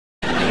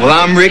Well,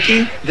 I'm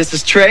Ricky. This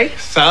is Trey.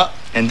 What's up?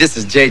 And this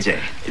is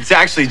JJ. It's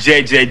actually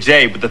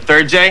JJJ, but the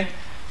third J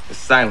is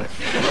silent.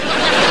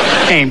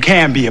 Fame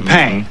can be a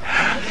pain.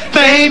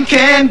 Fame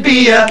can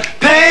be a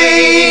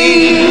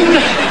pain.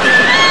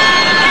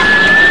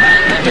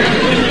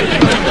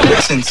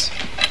 Since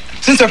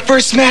our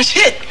first smash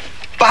hit,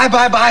 bye,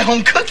 bye, bye,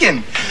 home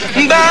cooking.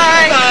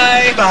 Bye,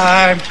 bye,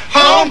 bye,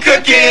 home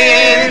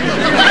cooking.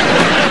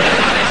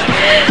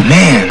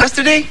 Man,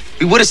 yesterday,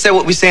 we would have said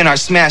what we say in our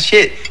smash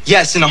hit,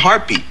 yes, in a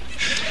heartbeat.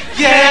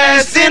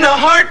 Yes, in a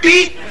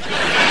heartbeat.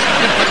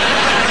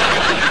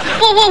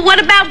 Well, what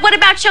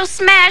about your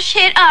smash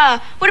hit?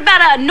 What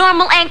about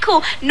normal and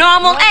cool?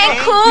 Normal and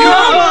cool.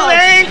 Normal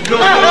and cool.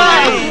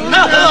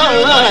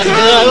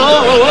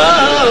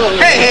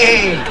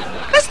 Hey,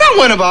 that's not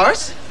one of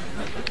ours.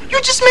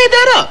 You just made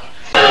that up.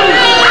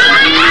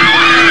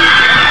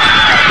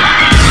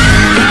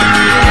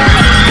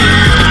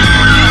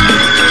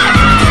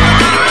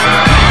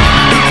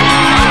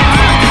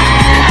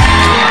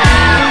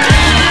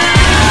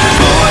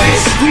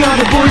 Boys, we are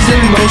the Boyz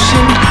N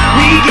Motion.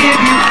 We give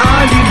you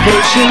our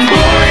devotion.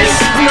 Boys,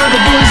 we are the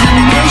Boyz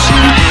N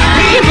Motion.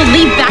 I can't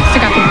believe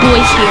Baxter got the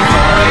boys here.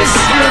 Boys,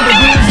 we are the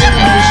Boyz N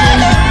Motion.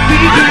 We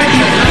give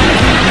you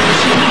our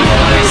devotion.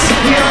 Boys,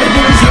 we are the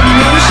Boyz N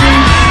Motion.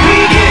 We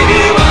give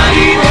you our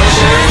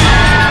devotion.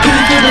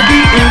 Gonna get a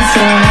beat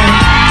inside.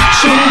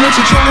 Show me what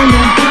you're trying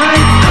to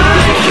hide.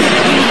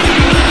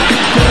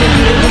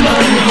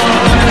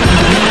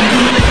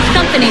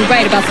 Something ain't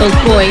right about those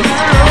boys.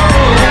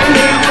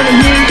 Make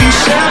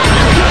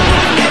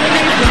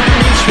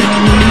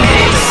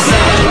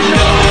some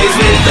noise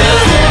with the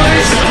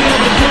boys. We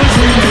are the Boyz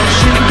N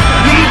Motion.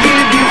 We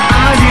give you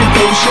our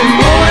devotion.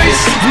 Boys,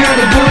 we are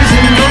the Boyz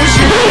N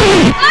Motion.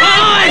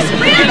 Boys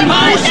in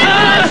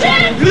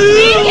motion!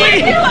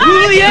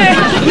 Ooh yeah!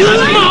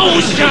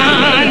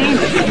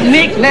 Motion!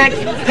 Knick-knack,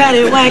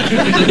 paddywhack.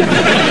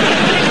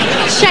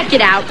 Check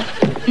it out.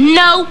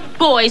 No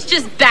boys,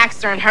 just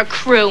Baxter and her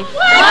crew. What?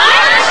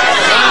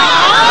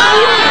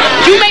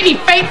 You made me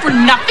faint for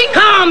nothing?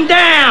 Calm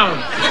down!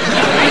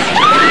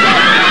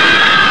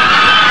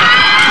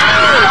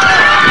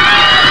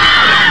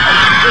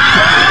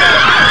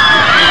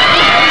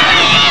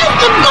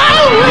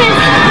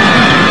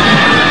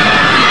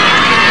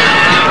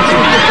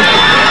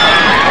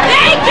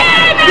 They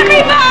came,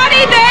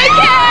 everybody! They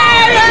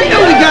came! You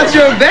know we got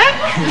your back.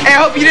 Hey, I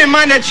hope you didn't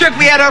mind that trick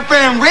we had our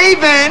friend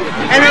Raven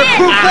and her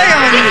crew play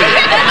on you.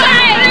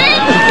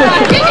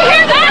 Did you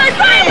hear that?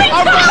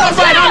 All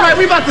right,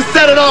 we about to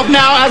set it off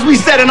now as we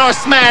said in our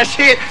smash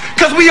hit,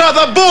 because we are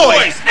the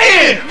Boyz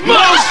N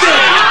Motion!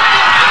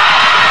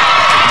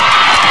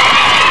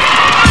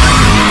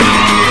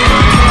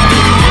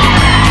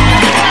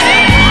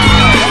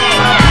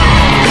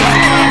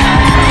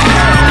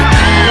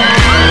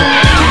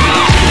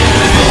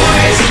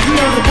 Boys,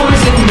 we are the Boyz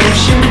N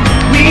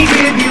Motion. We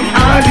give you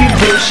our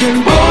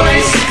devotion.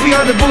 Boys, we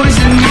are the Boyz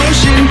N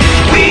Motion.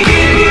 We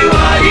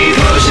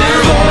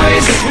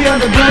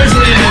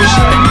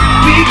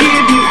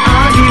give you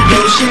our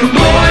devotion.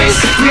 Boys,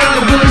 we are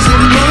the Boyz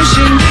N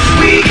Motion.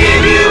 We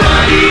give you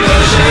our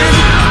devotion.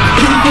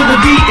 Can you feel the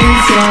beat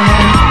inside?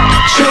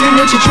 Show me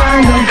what you're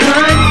trying to